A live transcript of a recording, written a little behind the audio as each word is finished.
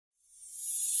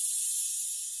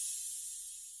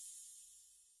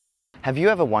Have you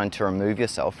ever wanted to remove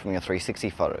yourself from your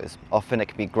 360 photos? Often it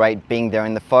can be great being there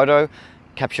in the photo,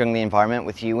 capturing the environment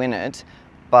with you in it,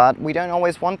 but we don't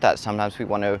always want that. Sometimes we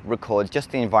want to record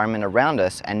just the environment around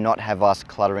us and not have us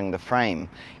cluttering the frame.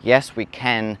 Yes, we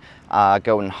can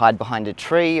go and hide behind a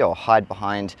tree or hide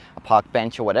behind a park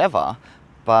bench or whatever,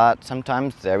 but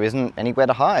sometimes there isn't anywhere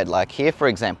to hide. Like here, for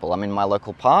example, I'm in my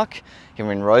local park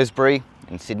here in Rosebery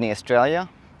in Sydney, Australia.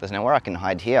 There's nowhere I can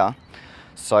hide here.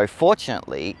 So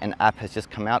fortunately, an app has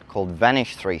just come out called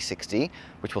Vanish360,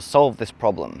 which will solve this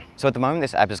problem. So at the moment,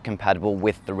 this app is compatible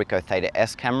with the Ricoh Theta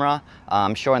S camera.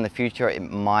 I'm sure in the future it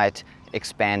might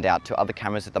expand out to other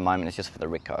cameras. At the moment, it's just for the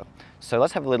Ricoh. So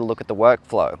let's have a little look at the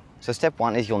workflow. So step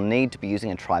one is you'll need to be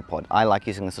using a tripod. I like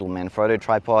using this little Manfrotto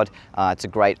tripod. It's a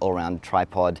great all-round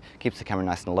tripod. Keeps the camera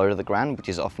nice and low to the ground, which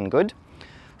is often good.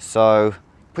 So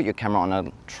put your camera on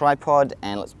a tripod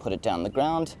and let's put it down on the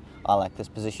ground. I like this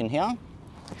position here.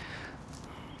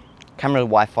 Camera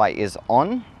Wi-Fi is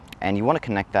on and you want to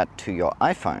connect that to your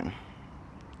iPhone.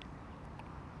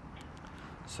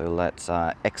 So let's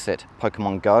exit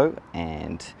Pokemon Go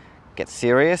and get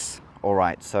serious. All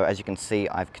right, so as you can see,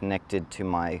 I've connected to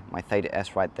my Theta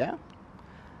S right there.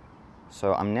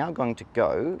 So I'm now going to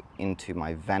go into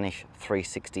my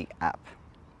Vanish360 app.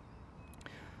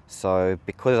 So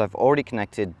because I've already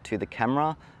connected to the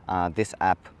camera, this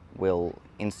app will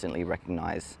instantly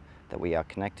recognize that we are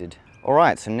connected. All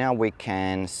right, so now we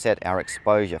can set our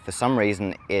exposure. For some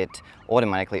reason, it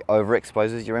automatically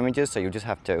overexposes your images, so you'll just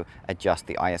have to adjust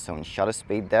the ISO and shutter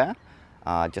speed there,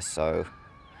 just so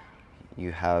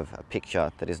you have a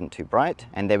picture that isn't too bright.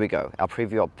 And there we go. Our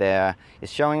preview up there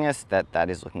is showing us that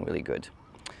that is looking really good.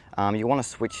 You want to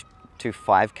switch to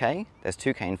 5K. There's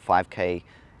 2K and 5K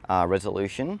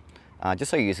resolution, just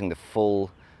so you're using the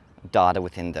full data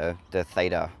within the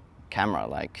Theta camera.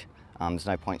 There's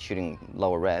no point shooting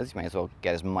lower res, you may as well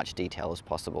get as much detail as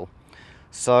possible.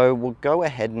 So we'll go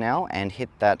ahead now and hit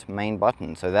that main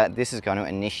button. So this is going to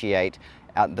initiate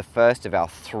out the first of our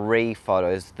 3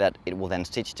 photos that it will then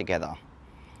stitch together.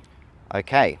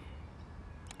 Okay,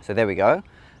 so there we go.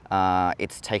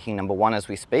 It's taking number 1 as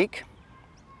we speak.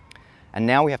 And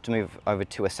now we have to move over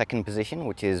to a second position,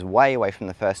 which is way away from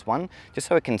the first one, just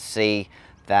so we can see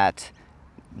that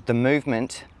the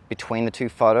movement between the 2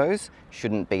 photos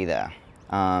shouldn't be there.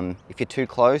 If you're too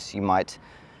close, it might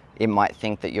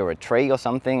think that you're a tree or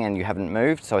something and you haven't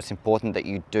moved, so it's important that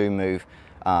you do move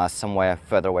somewhere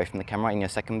further away from the camera in your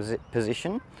second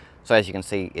position. So as you can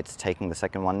see, it's taking the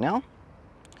second one now.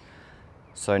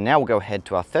 So now we'll go ahead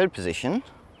to our third position,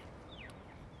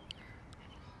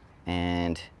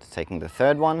 and it's taking the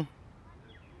third one.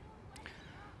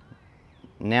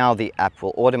 Now the app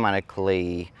will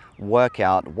automatically work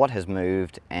out what has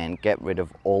moved and get rid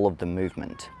of all of the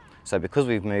movement. So because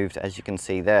we've moved, as you can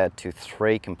see there, to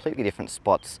 3 completely different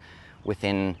spots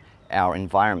within our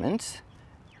environment,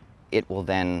 it will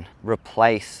then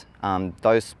replace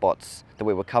those spots that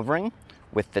we were covering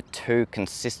with the 2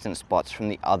 consistent spots from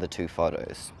the other 2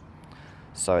 photos.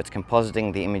 So it's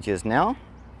compositing the images now,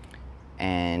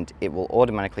 and it will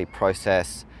automatically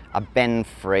process a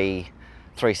bend-free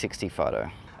 360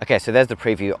 photo. Okay, so there's the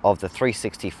preview of the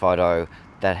 360 photo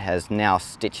that has now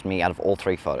stitched me out of all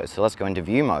 3 photos. So let's go into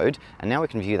view mode, and now we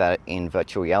can view that in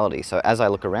virtual reality. So as I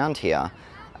look around here,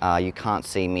 you can't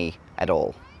see me at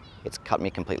all. It's cut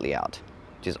me completely out,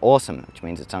 which is awesome, which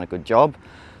means it's done a good job.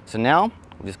 So now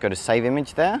we'll just go to save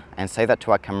image there and save that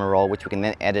to our camera roll, which we can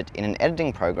then edit in an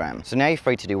editing program. So now you're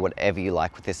free to do whatever you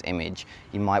like with this image.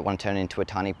 You might want to turn it into a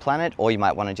tiny planet, or you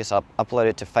might want to just upload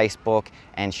it to Facebook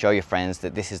and show your friends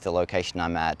that this is the location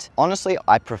I'm at. Honestly,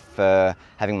 I prefer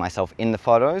having myself in the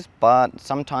photos, but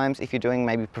sometimes if you're doing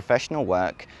maybe professional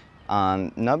work,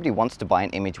 nobody wants to buy an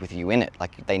image with you in it.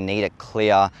 Like, they need a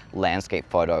clear landscape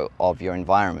photo of your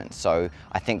environment. So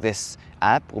I think this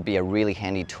app will be a really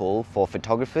handy tool for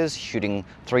photographers shooting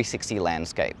 360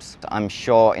 landscapes. I'm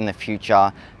sure in the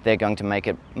future they're going to make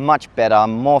it much better,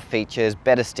 more features,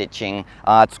 better stitching.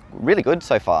 It's really good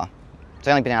so far. It's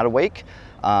only been out a week,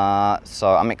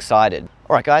 so I'm excited.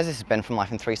 All right guys, this is Ben from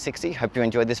Life in 360. Hope you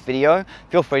enjoyed this video.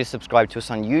 Feel free to subscribe to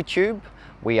us on YouTube.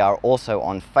 We are also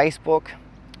on Facebook.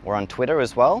 We're on Twitter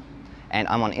as well, and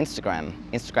I'm on Instagram,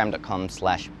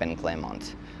 instagram.com/Ben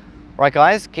Claremont. All right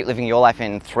guys, keep living your life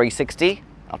in 360.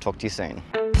 I'll talk to you soon.